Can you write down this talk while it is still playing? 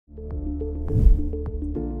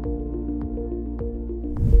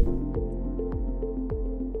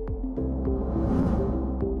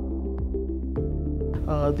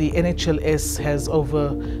The NHLS has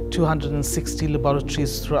over 260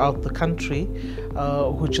 laboratories throughout the country,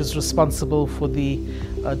 which is responsible for the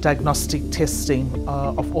diagnostic testing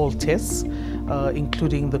of all tests,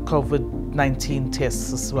 including the COVID-19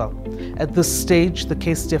 tests as well. At this stage, the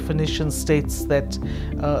case definition states that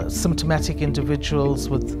symptomatic individuals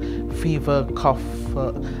with fever, cough,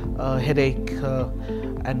 headache,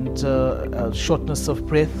 and shortness of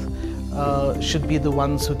breath should be the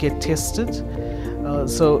ones who get tested.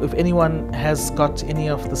 So if anyone has got any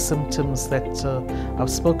of the symptoms that I've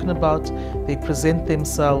spoken about, they present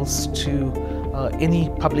themselves to any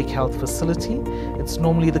public health facility. It's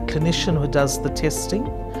normally the clinician who does the testing,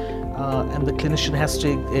 and the clinician has to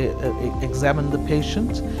examine the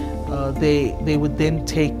patient. They would then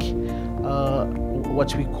take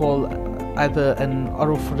what we call either an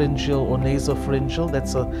oropharyngeal or nasopharyngeal,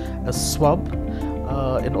 that's a swab,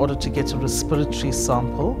 in order to get a respiratory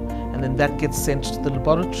sample, and then that gets sent to the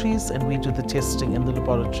laboratories and we do the testing in the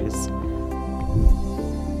laboratories.